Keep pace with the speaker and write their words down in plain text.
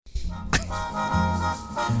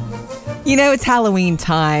You know, it's Halloween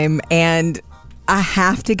time, and I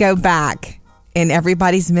have to go back in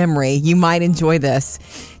everybody's memory. You might enjoy this.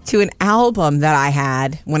 To an album that I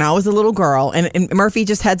had when I was a little girl. And Murphy,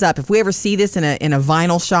 just heads up, if we ever see this in a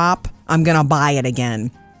vinyl shop, I'm going to buy it again.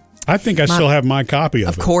 I think I still have my copy of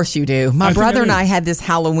it. Of course you do. My brother and I had this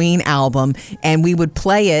Halloween album, and we would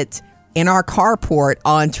play it in our carport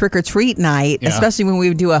on Trick or Treat night, especially when we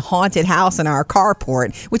would do a haunted house in our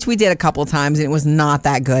carport, which we did a couple of times, and it was not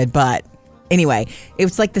that good. But anyway, it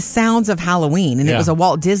was like the sounds of Halloween, and it was a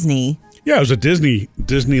Walt Disney. Yeah, it was a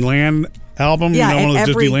Disneyland album, yeah, one of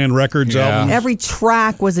the Disneyland Records albums. Every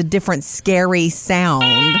track was a different scary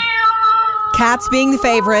sound. Cats being the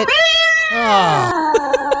favorite.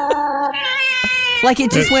 Like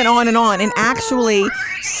it just went on, and actually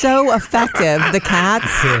so effective, the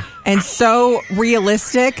cats, and so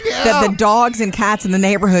realistic that the dogs and cats in the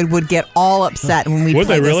neighborhood would get all upset when we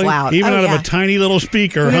played this loud. Even out of a tiny little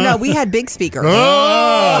speaker, No, we had big speakers.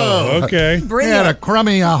 Oh, okay. Brilliant. We had a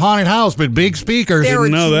crummy haunted house with big speakers. There were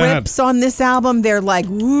Didn't know that. drips on this album. They're like,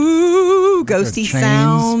 woo, ghosty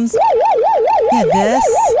sounds. Yeah, this.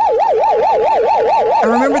 I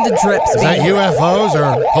remember the drips. Is that UFOs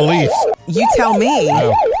or police? You tell me.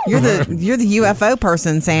 You're the UFO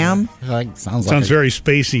person, Sam. Sounds very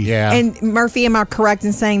spacey. Yeah. And Murphy, am I correct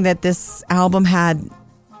in saying that this album had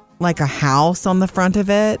like a house on the front of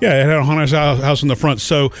it? Yeah, it had a haunted house in the front.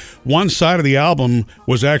 So one side of the album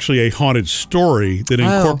was actually a haunted story that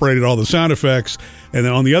incorporated all the sound effects, and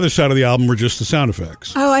then on the other side of the album were just the sound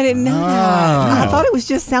effects. Oh, I didn't know that. I thought it was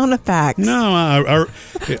just sound effects. No,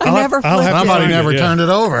 Somebody never turned it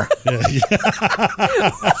over.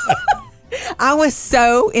 I was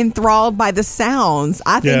so enthralled by the sounds.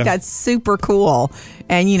 I think that's super cool.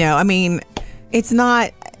 And, it's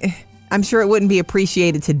not... I'm sure it wouldn't be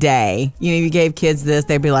appreciated today. If you gave kids this,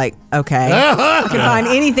 they'd be like, okay, I can find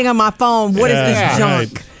anything on my phone. What is this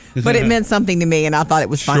junk? Right. But it meant something to me, and I thought it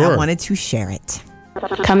was fun. Sure. I wanted to share it.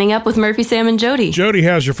 Coming up with Murphy, Sam, and Jody. Jody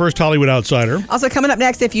has your first Hollywood Outsider. Also coming up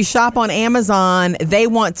next, if you shop on Amazon, they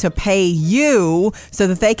want to pay you so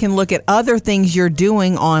that they can look at other things you're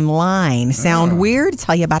doing online. Sound weird?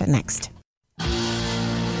 Tell you about it next.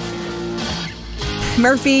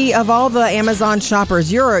 Murphy, of all the Amazon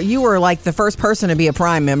shoppers, you were like the first person to be a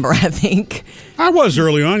Prime member, I think. I was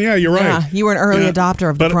early on. Yeah, you're right. Yeah, you were an early adopter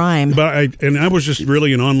of the Prime. But I was just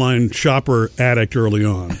really an online shopper addict early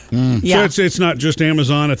on. Yeah. So it's not just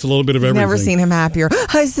Amazon. It's a little bit of everything. Never seen him happier. Oh,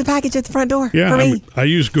 it's the package at the front door Yeah, for me. I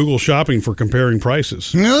use Google Shopping for comparing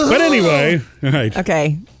prices. But anyway, right.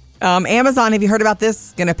 Okay. Amazon, have you heard about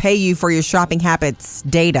this? Going to pay you for your shopping habits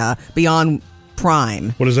data beyond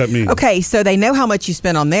Prime. What does that mean? Okay, so they know how much you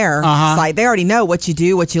spend on their site. They already know what you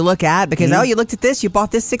do, what you look at, because, you looked at this, you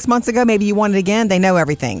bought this 6 months ago, maybe you want it again. They know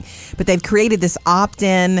everything. But they've created this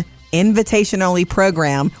opt-in, invitation-only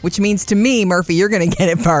program, which means to me, Murphy, you're going to get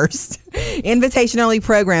it first. Invitation-only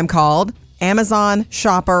program called Amazon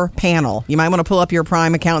Shopper Panel. You might want to pull up your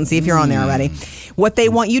Prime account and see if you're on there already. What they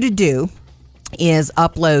want you to do is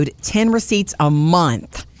upload 10 receipts a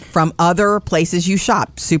month from other places you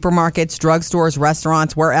shop, supermarkets, drugstores,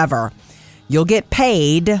 restaurants, wherever. You'll get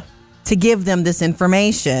paid to give them this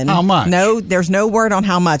information. How much? No, there's no word on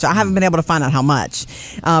how much. I haven't been able to find out how much.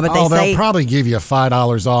 But they say they'll probably give you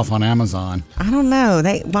 $5 off on Amazon. I don't know.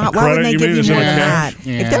 Why would they give you more than that?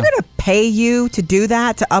 Yeah. If they're going to pay you to do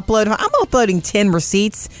that, to upload, I'm uploading 10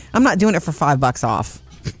 receipts. I'm not doing it for $5 off.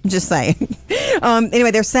 I'm just saying.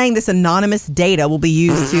 Anyway, they're saying this anonymous data will be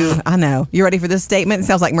used to, I know, you ready for this statement? It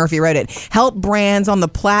sounds like Murphy wrote it. Help brands on the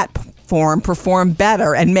platform perform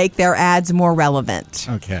better and make their ads more relevant.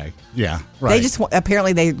 Okay. Yeah. Right. They just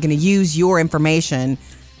apparently they're going to use your information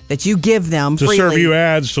that you give them to freely serve you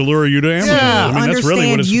ads to lure you to Amazon. Yeah. I mean, that's really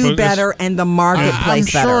what Understand it's you supposed better and the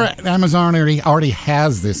marketplace I'm better. sure Amazon already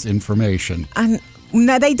has this information.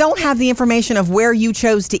 No, they don't have the information of where you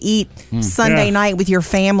chose to eat Sunday night with your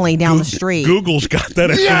family down the street. Google's got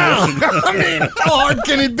that information. I mean, how hard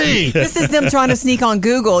can it be? This is them trying to sneak on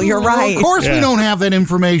Google. You're right. Of course we don't have that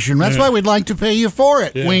information. That's why we'd like to pay you for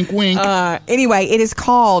it. Wink, wink. Anyway, it is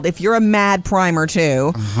called, if you're a mad primer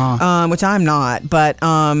too, which I'm not, but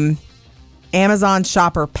Amazon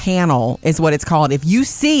Shopper Panel is what it's called. If you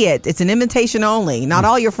see it, it's an invitation only. Not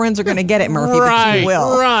all your friends are going to get it, Murphy, but you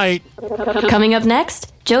will. Right. Coming up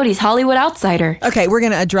next, Jody's Hollywood Outsider. Okay, we're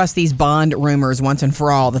going to address these Bond rumors once and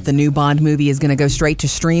for all, that the new Bond movie is going to go straight to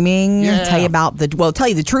streaming. Yeah. Tell you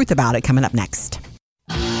the truth about it coming up next.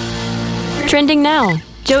 Trending now.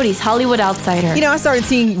 Jody's Hollywood Outsider. You know, I started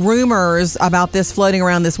seeing rumors about this floating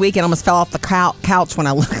around this weekend. I almost fell off the couch when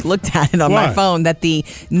I looked at it on my phone, that the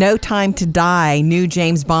No Time to Die new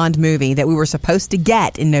James Bond movie that we were supposed to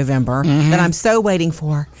get in November, that I'm so waiting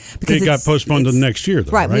for. Because it got postponed to next year,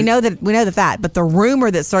 though, right? We know that. But the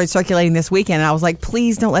rumor that started circulating this weekend, and I was like,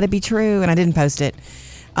 please don't let it be true, and I didn't post it,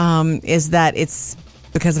 is that it's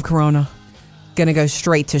because of Corona. Going to go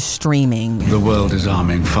straight to streaming. The world is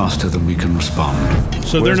arming faster than we can respond.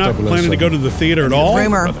 So they're not planning to go to the theater at all?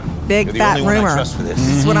 Rumor. Big fat rumor. This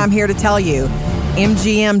is what I'm here to tell you.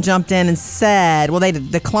 MGM jumped in and said, well, they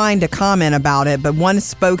declined to comment about it, but one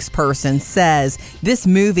spokesperson says this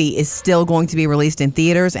movie is still going to be released in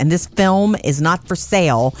theaters, and this film is not for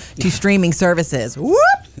sale to streaming services. Whoop!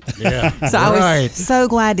 Yeah. So I was so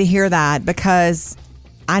glad to hear that, because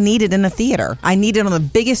I need it in a theater. I need it on the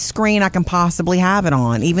biggest screen I can possibly have it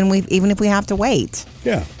on, even if we have to wait.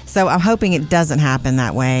 Yeah. So I'm hoping it doesn't happen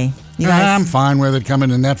that way. You guys? I'm fine with it coming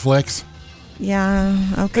to Netflix. Yeah,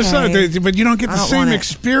 okay. It's not, but you don't get the same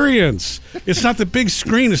experience. It's not the big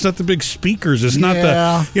screen. It's not the big speakers. It's not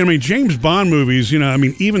James Bond movies,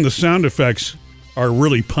 even the sound effects are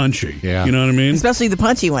really punchy. Yeah. You know what I mean? Especially the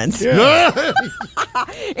punchy ones. Yeah.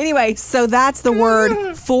 Anyway, so that's the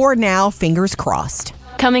word for now. Fingers crossed.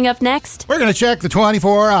 Coming up next, We're going to check the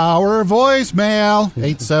 24-hour voicemail.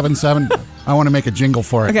 877. I want to make a jingle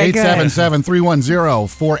for it. Okay,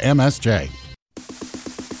 877-310-4MSJ.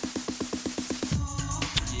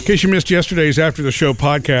 In case you missed yesterday's After the Show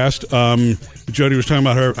podcast, Jody was talking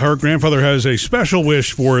about her grandfather has a special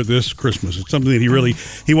wish for this Christmas. It's something that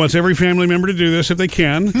he wants every family member to do this if they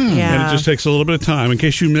can. Yeah. And it just takes a little bit of time. In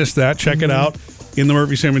case you missed that, check it out in the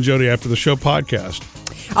Murphy, Sam, and Jody After the Show podcast.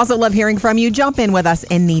 Also love hearing from you. Jump in with us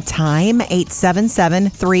anytime.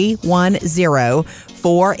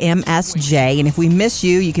 877-310-4MSJ. And if we miss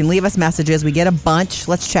you, you can leave us messages. We get a bunch.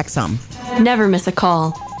 Let's check some. never miss a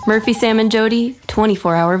call. Murphy, Sam, and Jody,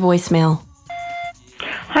 24-hour voicemail.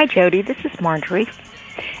 Hi, Jody. This is Marjorie.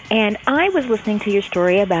 And I was listening to your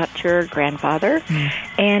story about your grandfather,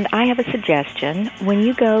 and I have a suggestion. When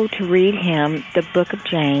you go to read him the book of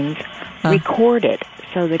James, record it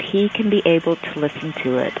so that he can be able to listen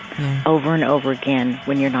to it over and over again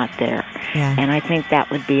when you're not there. Yeah. And I think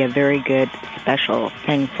that would be a very good special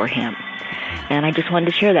thing for him. And I just wanted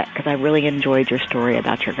to share that because I really enjoyed your story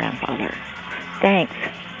about your grandfather. Thanks.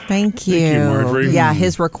 Thank you. Thank you, Marjorie. Yeah,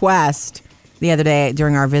 his request the other day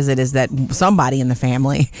during our visit is that somebody in the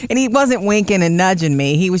family, and he wasn't winking and nudging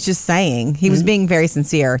me, he was just saying, he was being very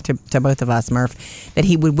sincere to both of us, Murph, that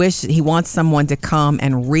he would wish, he wants someone to come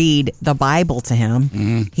and read the Bible to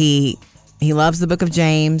him. He loves the book of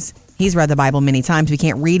James. He's read the Bible many times. We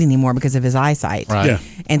can't read anymore because of his eyesight. Right. Yeah.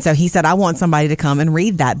 And so he said, I want somebody to come and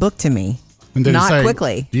read that book to me. And did he Not say,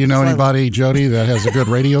 quickly. Do you know anybody, Jody, that has a good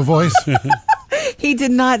radio voice? He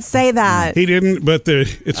did not say that. He didn't, but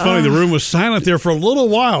it's funny. The room was silent there for a little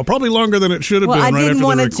while, probably longer than it should have Well, been. I Right didn't after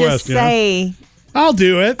want the to request, just say, I'll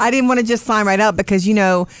do it. I didn't want to just sign right up because, you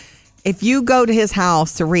know, if you go to his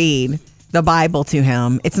house to read the Bible to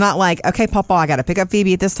him, it's not like, okay, Papa, I got to pick up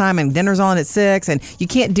Phoebe at this time and dinner's on at 6, and you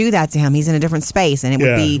can't do that to him. He's in a different space, and it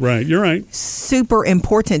would be right. You're right. super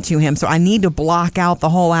important to him. So I need to block out the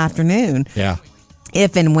whole afternoon Yeah.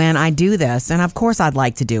 if and when I do this. And of course, I'd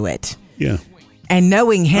like to do it. Yeah. And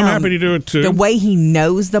knowing him, I'm happy to do it too. the way he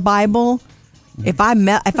knows the Bible, if I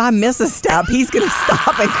miss a step, he's going to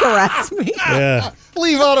stop and correct me. Yeah.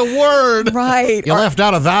 Leave out a word. Right. You left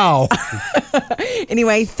out a vowel.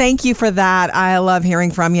 Anyway, thank you for that. I love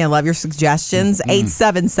hearing from you. I love your suggestions.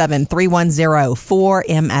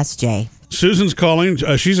 877-310-4MSJ. Susan's calling.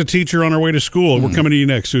 She's a teacher on her way to school. We're coming to you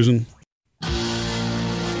next, Susan.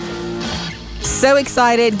 So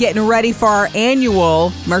excited, getting ready for our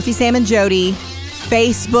annual Murphy, Sam, and Jody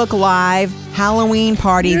Facebook Live Halloween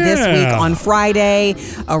party this week on Friday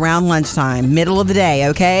around lunchtime, middle of the day,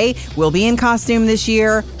 okay? We'll be in costume this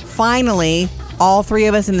year. Finally, all three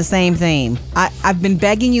of us in the same theme. I've been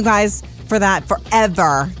begging you guys for that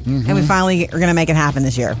forever, and we finally are going to make it happen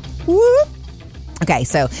this year. Whoop. Okay,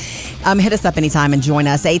 so hit us up anytime and join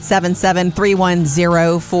us,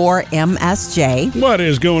 877-310-4MSJ. What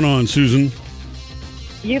is going on, Susan?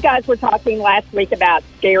 You guys were talking last week about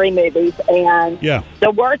scary movies, and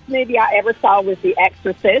the worst movie I ever saw was The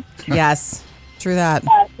Exorcist. Yes, true that.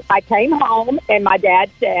 I came home, and my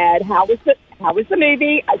dad said, how was the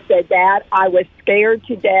movie? I said, Dad, I was scared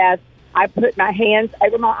to death. I put my hands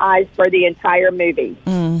over my eyes for the entire movie.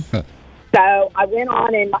 So I went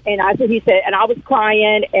on, and he said, and I was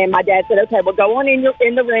crying, and my dad said, okay, well, go on in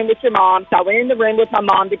the room with your mom. So I went in the room with my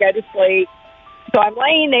mom to go to sleep. So I'm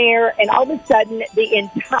laying there, and all of a sudden, the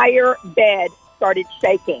entire bed started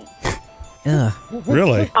shaking. Ugh.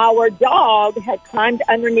 Really? Our dog had climbed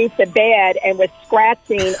underneath the bed and was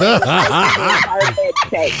scratching and making the bed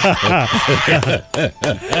shake.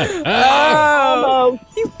 Almost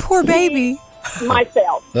You poor baby.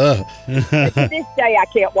 myself. And to this day, I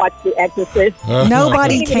can't watch The Exorcist.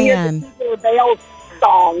 Nobody I can't even hear can. the Tubular Bells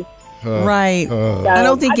song. Right. So I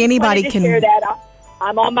don't think just anybody wanted to can. share that.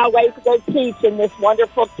 I'm on my way to go teach in this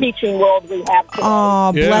wonderful teaching world we have today.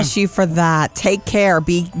 Oh, Yeah. bless you for that. Take care.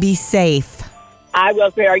 Be safe. I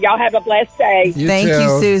will, sir. Y'all have a blessed day. Thank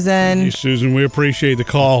you, Susan. Hey, Susan, we appreciate the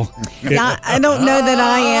call. I don't know that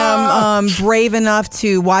I am brave enough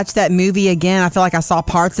to watch that movie again. I feel like I saw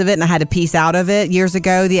parts of it and I had to piece out of it years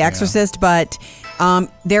ago, The Exorcist. But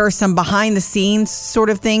there are some behind the scenes sort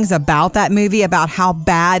of things about that movie, about how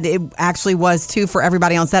bad it actually was, too, for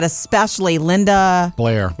everybody on set, especially Linda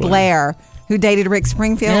Blair, who dated Rick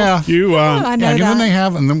Springfield. Yeah. You, I know And that. then they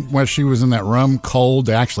have, and then when she was in that room cold,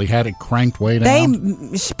 they actually had it cranked way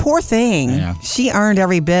down. Poor thing. Yeah. She earned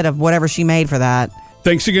every bit of whatever she made for that.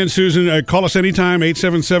 thanks again, Susan. Call us anytime,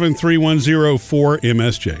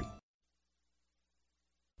 877-310-4MSJ.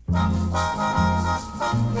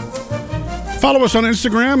 Follow us on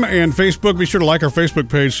Instagram and Facebook. Be sure to like our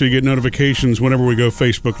Facebook page so you get notifications whenever we go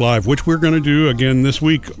Facebook Live, which we're going to do again this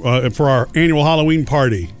week for our annual Halloween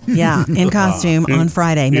party. Yeah, in costume on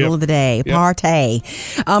Friday, middle of the day. Party.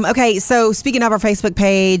 Okay, so speaking of our Facebook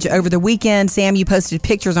page, over the weekend, Sam, you posted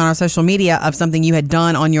pictures on our social media of something you had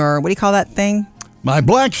done on your, what do you call that thing? My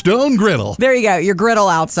Blackstone griddle. There you go, your griddle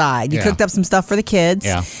outside. You Yeah. cooked up some stuff for the kids.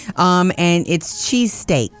 Yeah. And it's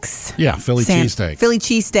cheesesteaks. Yeah, Philly cheesesteak. Philly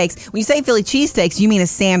cheesesteaks. When you say Philly cheesesteaks, you mean a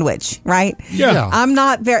sandwich, right? Yeah. I'm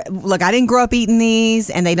not very, look, I didn't grow up eating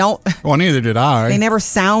these, and they don't, Well, neither did I. they never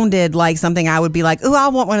sounded like something I would be like, ooh, I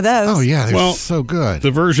want one of those. Oh, yeah, they're Well, so good.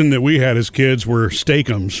 The version that we had as kids were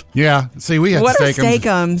steakums. Yeah, see, we had What are steakums.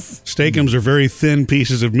 steakums? Steakums are very thin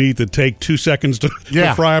pieces of meat that take 2 seconds to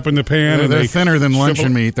fry up in the pan. They're, and they're they thinner than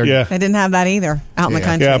luncheon meat. They're, Yeah. I didn't have that either out in the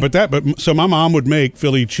country. Yeah, but so my mom would make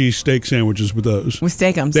Philly cheesesteak sandwiches with those. with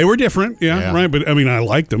steakums. They were different, yeah, right. But I mean, I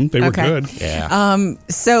liked them. They were Okay. good. Yeah.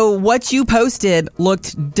 So what you posted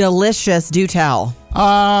looked delicious. Do tell.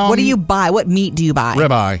 What do you buy? What meat do you buy?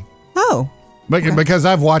 Ribeye. Oh, Because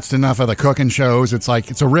I've watched enough of the cooking shows, it's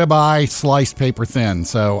like it's a ribeye sliced paper thin.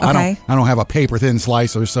 So Okay. I don't have a paper thin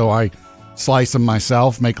slicer, so I slice them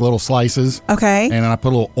myself, make little slices. okay. And then I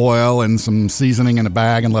put a little oil and some seasoning in a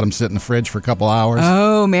bag and let them sit in the fridge for a couple hours.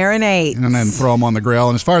 Oh, marinate. And then throw them on the grill.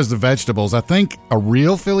 And as far as the vegetables, I think a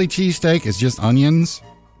real Philly cheesesteak is just onions,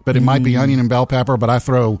 but it might be onion and bell pepper. But I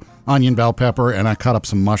throw onion, bell pepper, and I cut up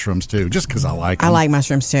some mushrooms too, just because I like them. I like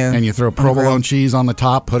mushrooms too. And you throw provolone cheese on the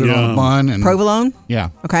top, put it on a bun. And provolone. Yeah.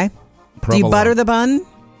 Okay. Do Provolone. you butter the bun?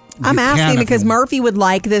 I'm You can asking if because you- Murphy would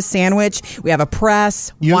like this sandwich. We have a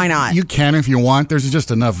press. Why not? You can if you want. There's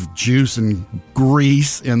just enough juice and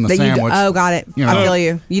grease in the That you sandwich. oh, got it. You I know. feel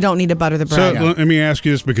you. You don't need to butter the So bread. let me ask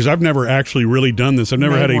you this, because I've never actually really done this. I've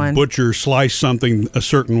never Made had a one. butcher slice something a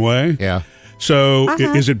certain way. Yeah. So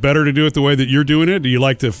Uh-huh. is it better to do it the way that you're doing it? Do you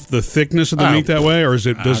like the thickness of the Oh. meat that way, or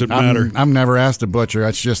does it matter? I've never asked a butcher.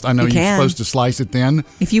 It's just I know You you're can. supposed to slice it thin.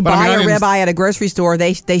 If you But, I buy mean, I a didn't- ribeye at a grocery store,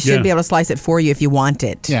 they should Yeah. be able to slice it for you if you want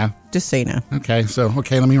it. Yeah. Just so you know. Okay,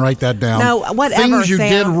 let me write that down. No, whatever. Things you Sam.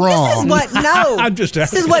 did wrong. This is what. No, I'm just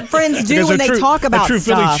This is what friends do Because when they talk about a true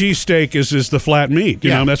stuff. Philly cheesesteak is the flat meat.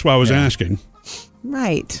 You Yeah. know, that's why I was Yeah. asking.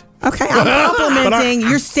 Right. Okay. I'm complimenting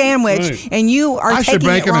your sandwich, Right. and you are I taking should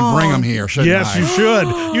make it them and wrong. bring them here, shouldn't Yes, I? you should.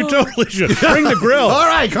 You totally should. Bring the grill. All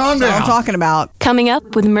right, calm That's what down. I'm talking about. Coming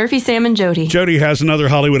up with Murphy, Sam, and Jody. Jody has another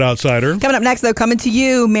Hollywood outsider. Coming up next, though, coming to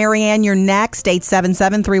you, Marianne, you're next,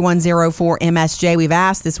 877-310-4MSJ. We've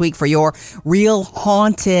asked this week for your real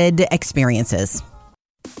haunted experiences.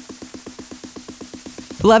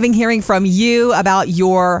 Loving hearing from you about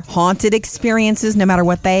your haunted experiences, no matter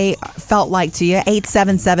what they felt like to you.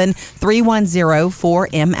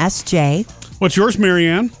 877-310-4MSJ. What's yours,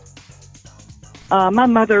 Marianne? My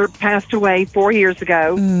mother passed away 4 years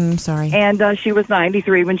ago, I'm sorry. and she was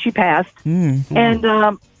 93 when she passed. And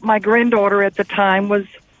my granddaughter at the time was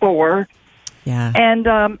 4. Yeah. And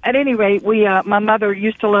at any rate, my mother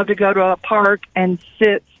used to love to go to a park and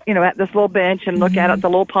sit, at this little bench and look out at the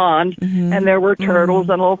little pond. And there were turtles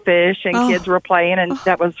and little fish, and kids were playing, and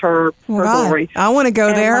that was her God, glory. I want to go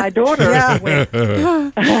And there. my daughter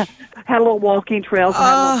Yeah. had little walking trails and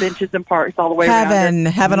had little benches and parks all the way around.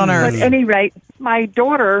 Heaven on But earth. at any rate, my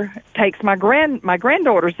daughter takes my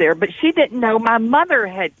granddaughters there, but she didn't know my mother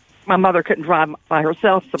couldn't drive by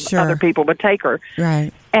herself. Some Sure. other people would take her.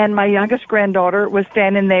 Right. And my youngest granddaughter was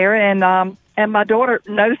standing there, and And my daughter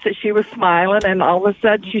noticed that she was smiling, and all of a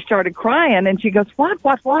sudden she started crying, and she goes, what?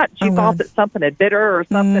 She thought that something had bit her or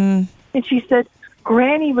something. And she said,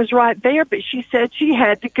 Granny was right there, but she said she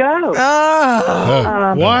had to go.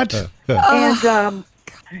 What?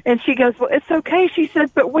 And she goes, well, it's okay. She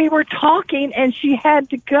said, but we were talking, and she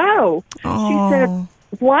had to go. She said,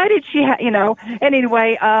 why did she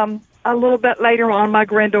Anyway, a little bit later on, my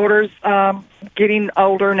granddaughter's getting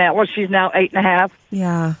older now. Well, she's now 8.5.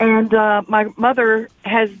 Yeah. And my mother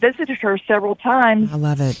has visited her several times. I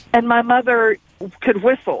love it. And my mother could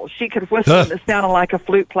whistle. She could whistle, and it sounded like a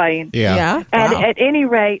flute playing. Yeah. And at any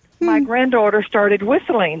rate, my granddaughter started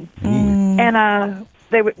whistling. And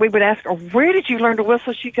we would ask her, where did you learn to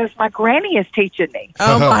whistle? She goes, my granny is teaching me.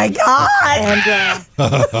 Oh, my God. And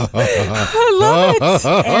I love it.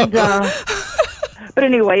 And, but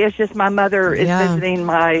anyway, it's just my mother is visiting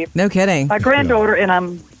my no kidding my granddaughter, and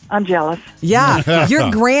I'm jealous. Yeah, your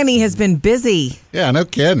granny has been busy. Yeah, no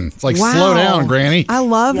kidding. It's like, wow. Slow down, Granny. I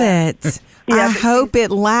love it. I hope it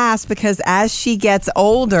lasts, because as she gets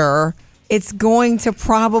older, it's going to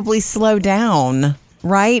probably slow down.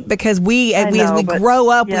 Right? Because as we grow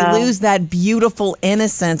up, we lose that beautiful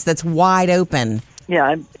innocence that's wide open.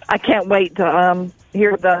 Yeah, I can't wait to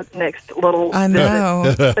hear the next little I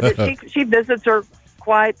know. But she visits her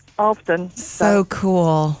quite often. So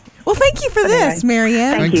cool. Well, thank you for this,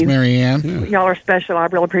 Marianne. Thanks, Marianne. Yeah. Y'all are special. I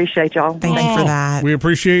really appreciate y'all. Thank you for that. We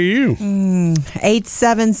appreciate you.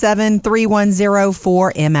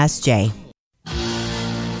 877-310-4MSJ.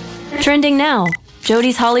 Trending now.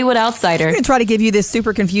 Jody's Hollywood Outsider. I'm going to try to give you this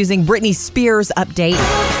super confusing Britney Spears update.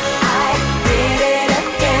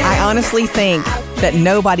 I honestly think that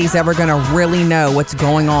nobody's ever going to really know what's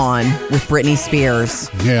going on with Britney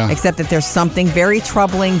Spears. Yeah. Except that there's something very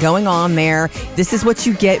troubling going on there. This is what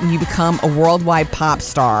you get when you become a worldwide pop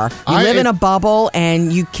star. You live in a bubble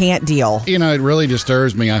and you can't deal. You know, it really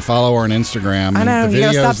disturbs me. I follow her on Instagram. I know. You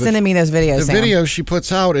gotta stop sending me those videos, The Sam. videos she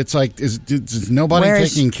puts out, it's like, is nobody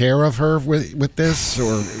taking care of her with this?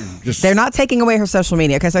 Or just... They're not taking away her social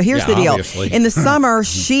media. Okay, so here's the deal. Obviously. In the summer,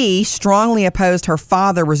 she strongly opposed her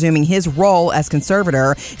father resuming his role as conservator.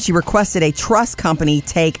 She requested a trust company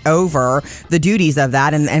take over the duties of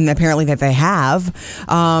that, and apparently that they have.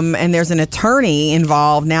 And there's an attorney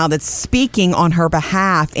involved now that's speaking on her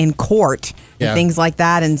behalf in court and things like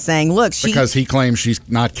that, and saying, look, because he claims she's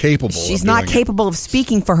not capable. She's not capable of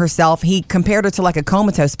speaking for herself. He compared her to like a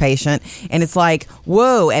comatose patient, and it's like,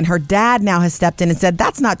 whoa. And her dad now has stepped in and said,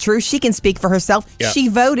 that's not true. She can speak for herself. Yeah. She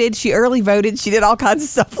voted. She early voted. She did all kinds of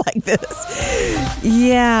stuff like this.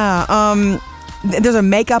 Yeah. There's a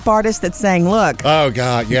makeup artist that's saying, look. Oh,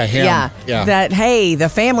 God. Yeah, him. Yeah. That, hey, the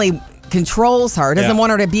family controls her, doesn't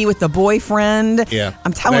want her to be with the boyfriend. Yeah.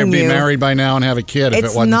 I'm telling you. They'd be married by now and have a kid if it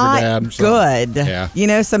wasn't for dad. It's not good. Yeah. You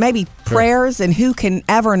know, so maybe prayers, and who can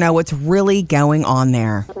ever know what's really going on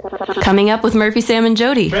there. Coming up with Murphy, Sam, and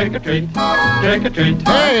Jody. Trick or treat, trick or treat.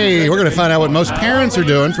 Hey, we're going to find out what most parents are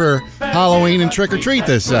doing for Halloween and trick or treat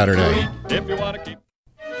this Saturday. If you want to keep...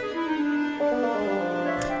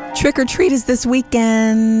 Trick or treat is this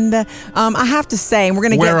weekend. I have to say, we're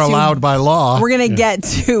going to We're allowed by law. We're going to get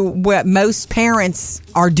to what most parents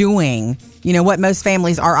are doing. You know, what most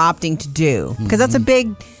families are opting to do, because that's a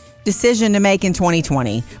big decision to make in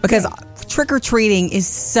 2020. Because trick or treating is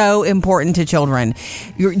so important to children.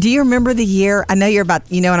 Do you remember the year? I know you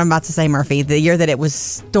know what I'm about to say, Murphy. The year that it was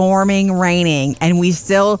storming, raining, and we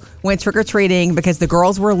still went trick or treating because the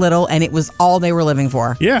girls were little and it was all they were living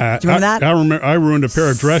for. Yeah, do you remember that? I remember. I ruined a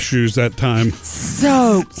pair of dress shoes that time.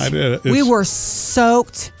 Soaked. I did. We were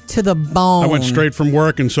soaked to the bone. I went straight from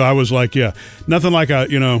work, and so I was like, nothing like a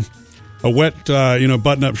wet,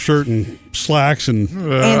 button-up shirt and slacks and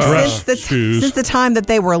dress shoes. Since the time that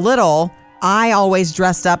they were little, I always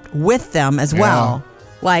dressed up with them as well.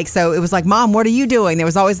 Like, so it was like, Mom, what are you doing? There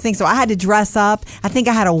was always a thing. So I had to dress up. I think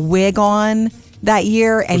I had a wig on that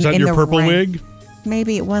year. And was that in your the purple rain. wig?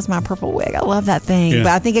 Maybe it was my purple wig. I love that thing. Yeah.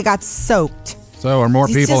 But I think it got soaked. So are more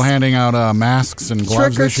people handing out masks and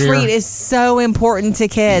gloves this year? Trick or treat is so important to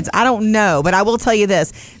kids. I don't know, but I will tell you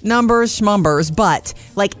this. Numbers, schmumbers, but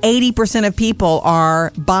like 80% of people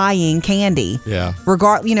are buying candy. Yeah.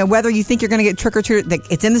 Whether you think you're going to get trick or treat,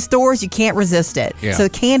 it's in the stores, you can't resist it. Yeah. So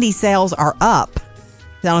candy sales are up. I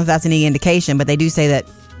don't know if that's any indication, but they do say that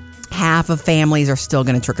half of families are still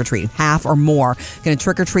going to trick or treat. Half or more going to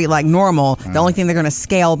trick or treat like normal. The only thing they're going to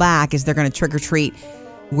scale back is they're going to trick or treat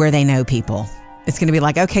where they know people. It's going to be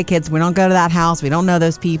like, okay, kids, we don't go to that house. We don't know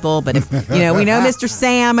those people. But if, we know Mr.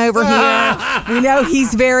 Sam over here. We know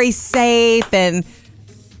he's very safe. And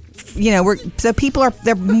so people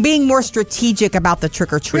they're being more strategic about the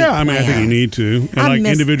trick or treat. Yeah, I mean, I think you need to, and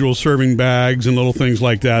individual serving bags and little things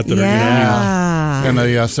like that are and the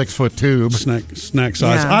 6-foot tube snack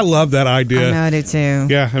size. Yeah. I love that idea. I know, I do too.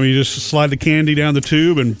 Yeah, I mean, you just slide the candy down the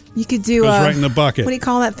tube and you could do goes right in the bucket. What do you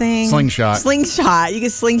call that thing? Slingshot. You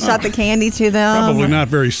could slingshot the candy to them. Probably not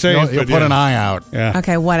very safe. You'll put an eye out. Yeah.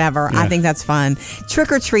 Okay, whatever. Yeah. I think that's fun.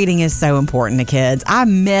 Trick or treating is so important to kids. I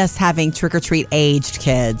miss having trick or treat aged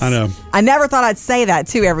kids. I know. I never thought I'd say that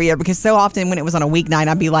too every year because so often when it was on a weeknight,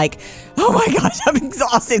 I'd be like, "Oh my gosh, I'm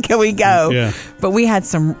exhausted. Can we go?" Yeah. But we had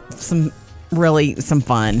some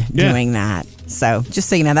fun doing that. So just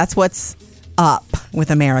so you know, that's what's up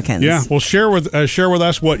with Americans. Yeah, well, share with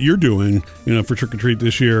us what you're doing, for trick or treat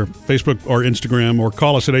this year. Facebook or Instagram, or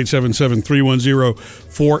call us at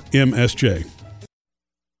 877-310-4MSJ.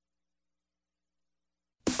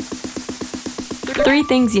 3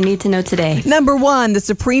 things you need to know today. Number 1, the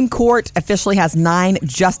Supreme Court officially has 9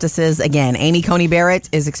 justices again. Amy Coney Barrett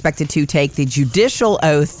is expected to take the judicial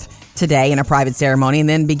oath today in a private ceremony and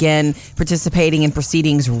then begin participating in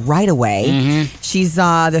proceedings right away. Mm-hmm. She's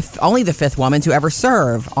only the 5th woman to ever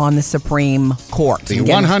serve on the Supreme Court. The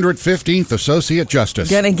 115th Associate Justice.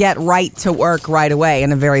 Going to get right to work right away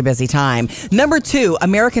in a very busy time. Number 2,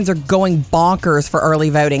 Americans are going bonkers for early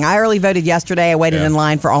voting. I early voted yesterday. I waited in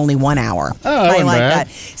line for only 1 hour. Oh, that wasn't bad.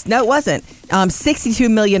 That. No, it wasn't. 62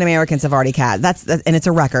 million Americans have already cast. And it's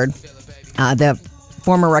a record. The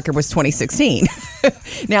former record was 2016.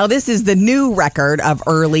 Now, this is the new record of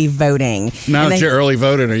early voting. Now that you're early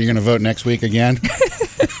voted, are you going to vote next week again?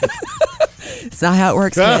 It's not how it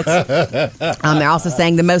works, kids. They're also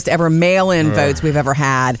saying the most ever mail-in votes we've ever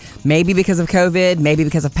had. Maybe because of COVID, maybe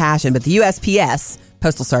because of passion. But the USPS,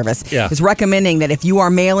 Postal Service, is recommending that if you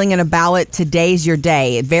are mailing in a ballot, today's your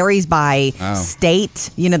day. It varies by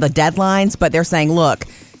state, the deadlines. But they're saying, look,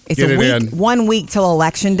 it's 1 week till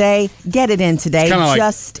Election Day. Get it in today. It's kind of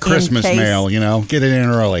just like Christmas mail, Get it in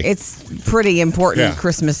early. It's pretty important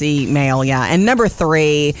Christmassy mail, And number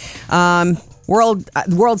 3,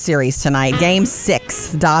 World Series tonight. Game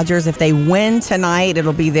 6. Dodgers, if they win tonight,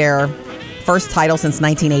 it'll be their first title since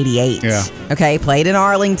 1988. Yeah. Okay, played in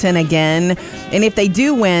Arlington again. And if they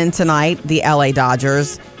do win tonight, the LA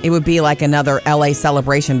Dodgers, it would be like another LA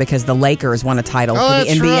celebration because the Lakers won a title for the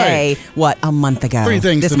NBA, a month ago. 3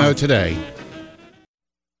 things to know today.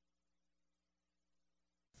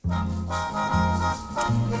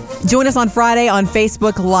 Join us on Friday on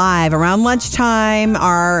Facebook Live around lunchtime,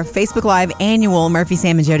 our Facebook Live annual Murphy,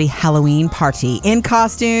 Sam, and Jody Halloween party. In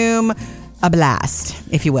costume, a blast,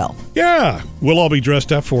 if you will. Yeah, we'll all be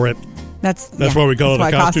dressed up for it. That's why we call it a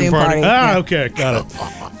costume party. Okay, got it.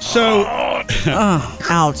 So,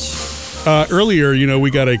 ouch. Earlier, we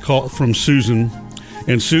got a call from Susan,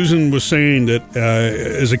 and Susan was saying that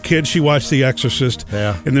as a kid she watched The Exorcist,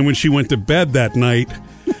 and then when she went to bed that night,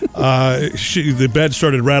 the bed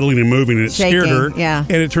started rattling and moving, and it scared her. Yeah,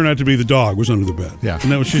 and it turned out to be the dog was under the bed. Yeah,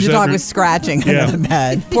 and that was the dog was scratching under the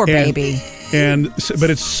bed. Poor baby. But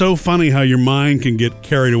it's so funny how your mind can get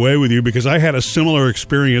carried away with you, because I had a similar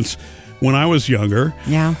experience when I was younger.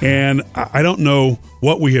 Yeah. And I don't know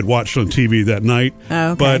what we had watched on TV that night,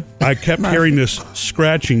 but I kept hearing this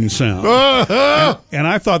scratching sound. And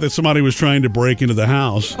I thought that somebody was trying to break into the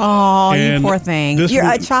house. Oh, you poor thing.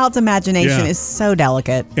 A child's imagination is so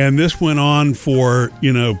delicate. And this went on for,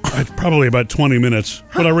 probably about 20 minutes.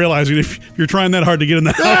 But I realized if you're trying that hard to get in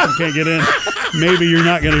the house and can't get in, maybe you're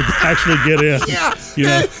not going to actually get in.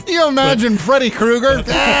 Yeah. You imagine Freddy Krueger?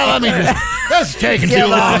 That's taking too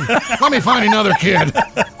long. Let me find another kid.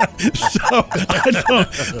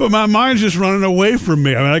 But my mind's just running away from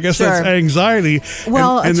me. I mean, I guess that's anxiety.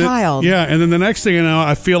 Well, a child. Yeah, and then the next thing you know,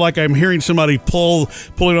 I feel like I'm hearing somebody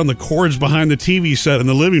pulling on the cords behind the TV set in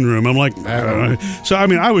the living room. I'm like, I don't know. So, I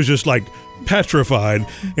mean, I was just like petrified.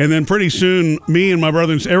 And then pretty soon, me and my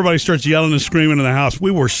brother, everybody starts yelling and screaming in the house. We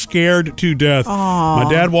were scared to death. Aww.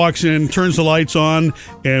 My dad walks in, turns the lights on,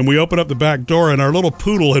 and we open up the back door, and our little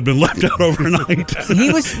poodle had been left out overnight.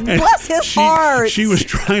 He was, bless his heart. She was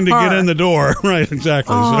trying to get in the door. Right,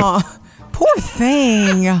 exactly. So, poor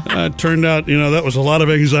thing. It turned out, that was a lot of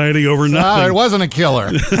anxiety over nothing. It wasn't a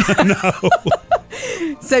killer. No.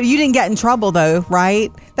 So you didn't get in trouble, though,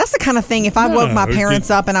 right? That's the kind of thing, if I woke my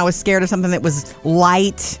parents up and I was scared of something that was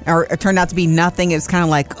light or it turned out to be nothing, it's kind of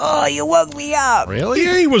like, oh, you woke me up. Really?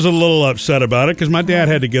 Yeah, he was a little upset about it because my dad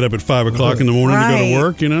had to get up at 5 o'clock in the morning to go to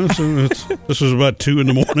work, So this was about 2 in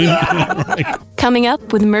the morning. Right. Coming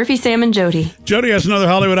up with Murphy, Sam, and Jody. Jody has another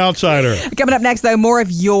Hollywood Outsider. Coming up next, though, more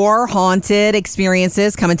of your haunted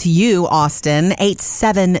experiences coming to you, Austin.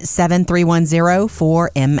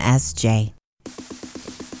 877-310-4MSJ.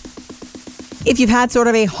 If you've had sort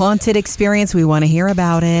of a haunted experience, we want to hear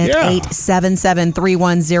about it. Yeah.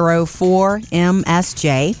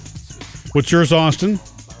 877-310-4MSJ. What's yours, Austin?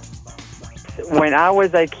 When I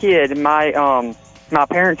was a kid, my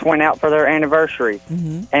parents went out for their anniversary,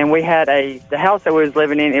 and we had the house that we was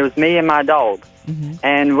living in. It was me and my dog,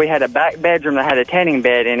 and we had a back bedroom that had a tanning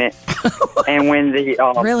bed in it. And when the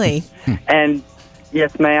Really? and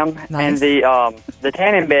yes, ma'am, Nice. and the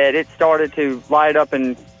tanning bed, it started to light up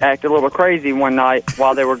and act a little crazy one night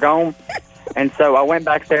while they were gone. And so I went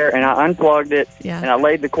back there and I unplugged it, and I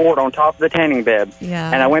laid the cord on top of the tanning bed.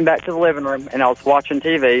 Yeah. And I went back to the living room and I was watching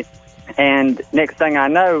TV. And next thing I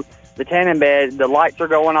know, the tanning bed, the lights are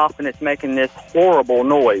going off and it's making this horrible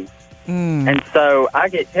noise. And so I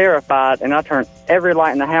get terrified and I turn every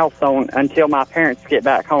light in the house on until my parents get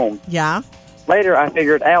back home. Yeah. Later, I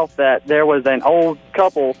figured out that there was an old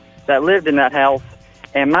couple that lived in that house,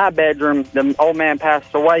 and my bedroom, the old man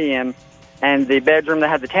passed away in, and the bedroom that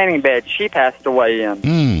had the tanning bed, she passed away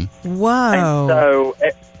in. Whoa.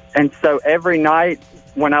 And so every night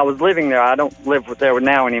when I was living there, I don't live there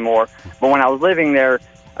now anymore, but when I was living there,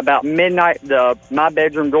 about midnight, my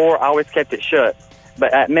bedroom door, I always kept it shut.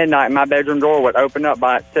 But at midnight, my bedroom door would open up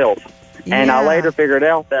by itself. And I later figured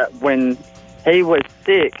out that when he was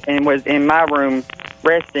sick and was in my room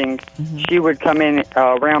resting, she would come in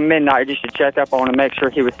around midnight just to check up on him and make sure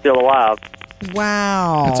he was still alive.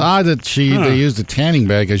 Wow. It's odd that they used a tanning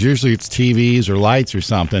bed because usually it's TVs or lights or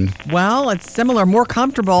something. Well, it's similar, more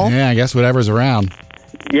comfortable. Yeah, I guess whatever's around.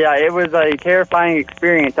 Yeah, it was a terrifying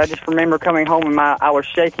experience. I just remember coming home and I was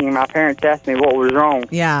shaking, and my parents asked me what was wrong.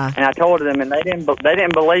 Yeah. And I told them, and they didn't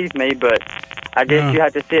believe me, but I guess you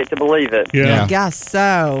have to see it to believe it. Yeah. I guess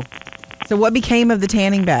so. So what became of the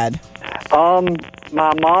tanning bed?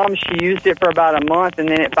 My mom, she used it for about a month, and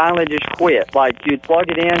then it finally just quit. Like, you'd plug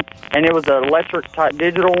it in, and it was an electric-type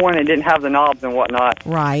digital one. It didn't have the knobs and whatnot.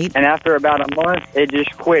 Right. And after about a month, it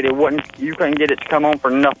just quit. You couldn't get it to come on for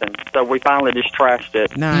nothing. So we finally just trashed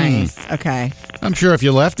it. Nice. Okay. I'm sure if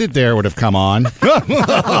you left it there, it would have come on.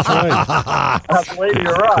 I believe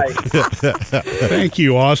you're right. Thank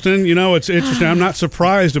you, Austin. You know, it's interesting. I'm not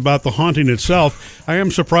surprised about the haunting itself. I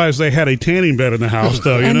am surprised they had a tanning bed in the house,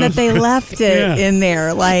 though. And that they left it in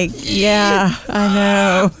there. Like, yeah, I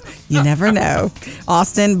know. You never know.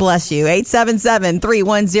 Austin, bless you.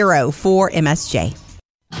 877-310-4MSJ.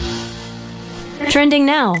 Trending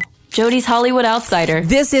now. Jody's Hollywood Outsider.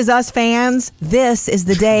 This is us fans. This is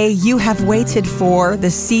the day you have waited for, the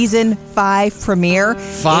season 5 premiere.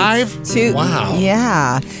 5? Wow.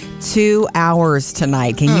 Yeah. 2 hours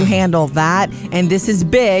tonight. Can you handle that? And this is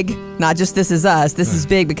big. Not just This Is Us. This is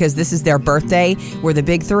big because this is their birthday where the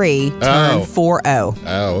big 3 turn 4-0.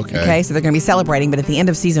 Oh, okay. Okay, so they're going to be celebrating. But at the end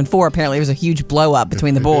of season 4, apparently there was a huge blow up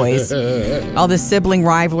between the boys. All this sibling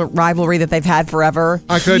rivalry that they've had forever.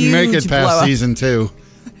 I couldn't make it Huge past blow-up. season 2.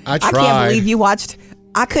 I tried. I can't believe you watched.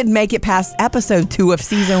 I couldn't make it past episode 2 of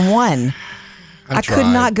season 1. I could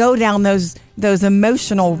not go down those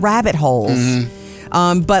emotional rabbit holes.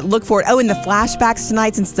 But look for it. Oh, and the flashbacks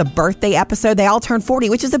tonight, since it's a birthday episode, they all turn 40,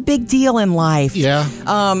 which is a big deal in life. Yeah.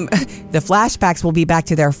 The flashbacks will be back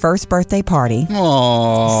to their first birthday party.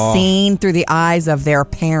 Aww. Seen through the eyes of their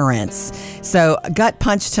parents. So, gut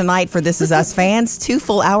punch tonight for This Is Us fans. 2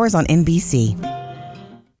 full hours on NBC.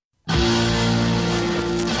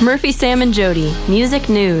 Murphy, Sam, and Jody. Music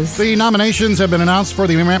news. The nominations have been announced for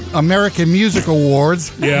the American Music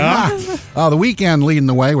Awards. Yeah. The Weeknd leading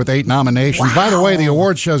the way with 8 nominations. Wow. By the way, the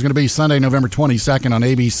awards show is going to be Sunday, November 22nd on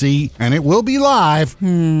ABC, and it will be live.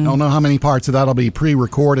 Don't know how many parts of that will be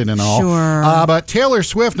pre-recorded and all. Sure. But Taylor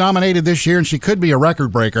Swift nominated this year, and she could be a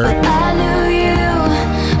record breaker. I knew you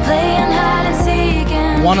playing hide and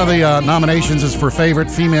seek. One of the nominations is for favorite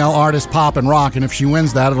female artist, pop and rock, and if she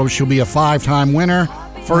wins that, she'll be a 5-time winner.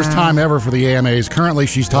 First time ever for the AMAs. Currently,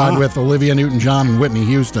 she's tied with Olivia Newton-John and Whitney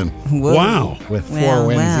Houston. Whoa. Wow. With 4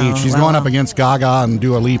 wins each. She's going up against Gaga and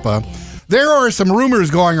Dua Lipa. There are some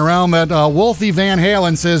rumors going around that Wolfie Van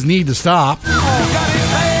Halen says need to stop.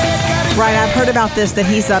 Right, I've heard about this, that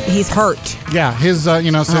he's hurt. Yeah, his,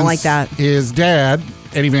 since I don't like that. His dad,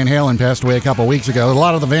 Eddie Van Halen, passed away a couple of weeks ago. A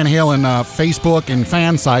lot of the Van Halen Facebook and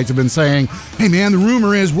fan sites have been saying, hey, man, the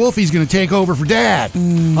rumor is Wolfie's going to take over for Dad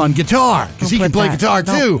on guitar, because he can play guitar,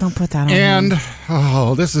 too. Don't put that on And,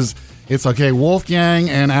 this is... It's okay, Wolfgang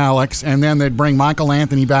and Alex, and then they'd bring Michael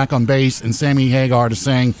Anthony back on bass and Sammy Hagar to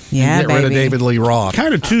sing and get rid of David Lee Roth.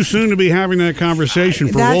 Kind of too soon to be having that conversation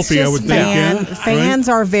for That's Wolfie, I would think. Fans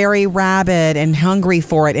are very rabid and hungry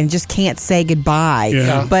for it and just can't say goodbye.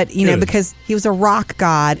 Yeah. But, because he was a rock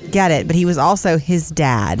god, get it, but he was also his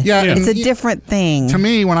dad. Yeah, It's a different thing. To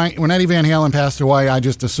me, when Eddie Van Halen passed away, I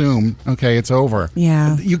just assumed, okay, it's over.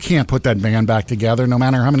 Yeah. You can't put that band back together, no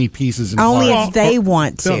matter how many pieces. Only parts. if they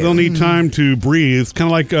want to. They'll need time to breathe, kind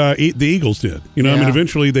of like the Eagles did. I mean,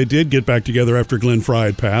 eventually they did get back together after Glenn Frey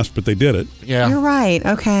had passed, but they did it. Yeah. You're right.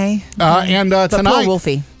 Okay. And But tonight, poor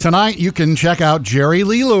Wolfie. Tonight, you can check out Jerry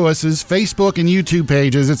Lee Lewis's Facebook and YouTube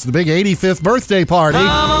pages. It's the big 85th birthday party.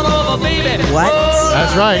 What?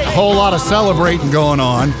 That's right. A whole lot of celebrating going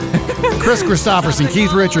on. Chris Christopherson,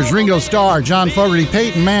 Keith Richards, Ringo Starr, John Fogerty,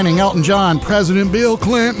 Peyton Manning, Elton John, President Bill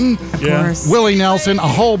Clinton, Of course. Willie Nelson, a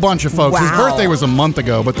whole bunch of folks. His Wow. birthday was a month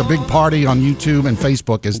ago, but the big party on YouTube and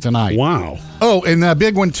Facebook is tonight. Wow. Oh, and the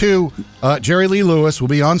big one, too, Jerry Lee Lewis will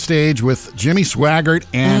be on stage with Jimmy Swaggart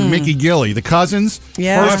and Mickey Gilley, the cousins.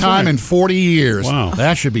 Yeah. First time in 40 years. Wow.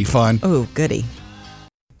 That should be fun. Oh, goody.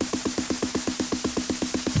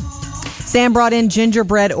 Sam brought in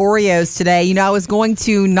gingerbread Oreos today. I was going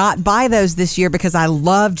to not buy those this year because I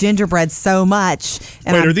love gingerbread so much.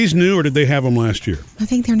 And Wait, are these new or did they have them last year? I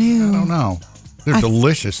think they're new. I don't know. They're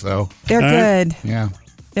delicious, though. They're good. Yeah.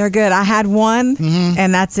 They're good. I had one,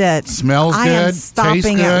 and that's it. Smells I am good, stopping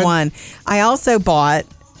tastes at good. one. I also bought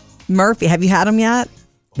Murphy. Have you had them yet?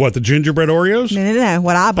 What, the gingerbread Oreos? No.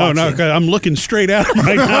 What I bought Oh, no, you. 'cause I'm looking straight at them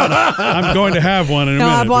right now. I'm going to have one in a No,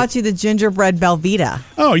 minute. I bought you the gingerbread Belvita.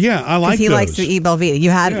 Oh, yeah, I like Because he those. likes to eat Belvita. You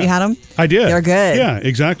had them? I did. They're good. Yeah,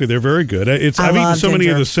 exactly. They're very good. I've eaten love so many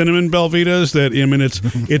of ginger. the cinnamon Belvitas that, it's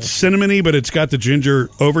cinnamony, but it's got the ginger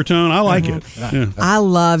overtone. I like it. Yeah. I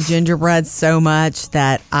love gingerbread so much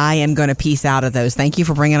that I am going to piece out of those. Thank you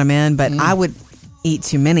for bringing them in, but I would eat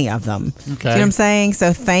too many of them. Okay. Do you know what I'm saying?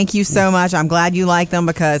 So thank you so much. I'm glad you like them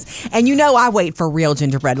because, and I wait for real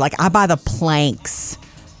gingerbread. Like I buy the planks.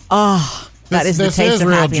 Oh, that is the this taste is of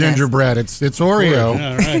real happiness. gingerbread. It's Oreo.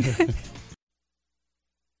 All right.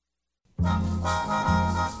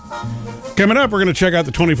 Coming up, we're going to check out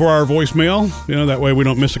the 24-hour voicemail. That way we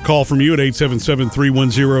don't miss a call from you at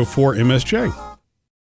 877-310-4MSJ.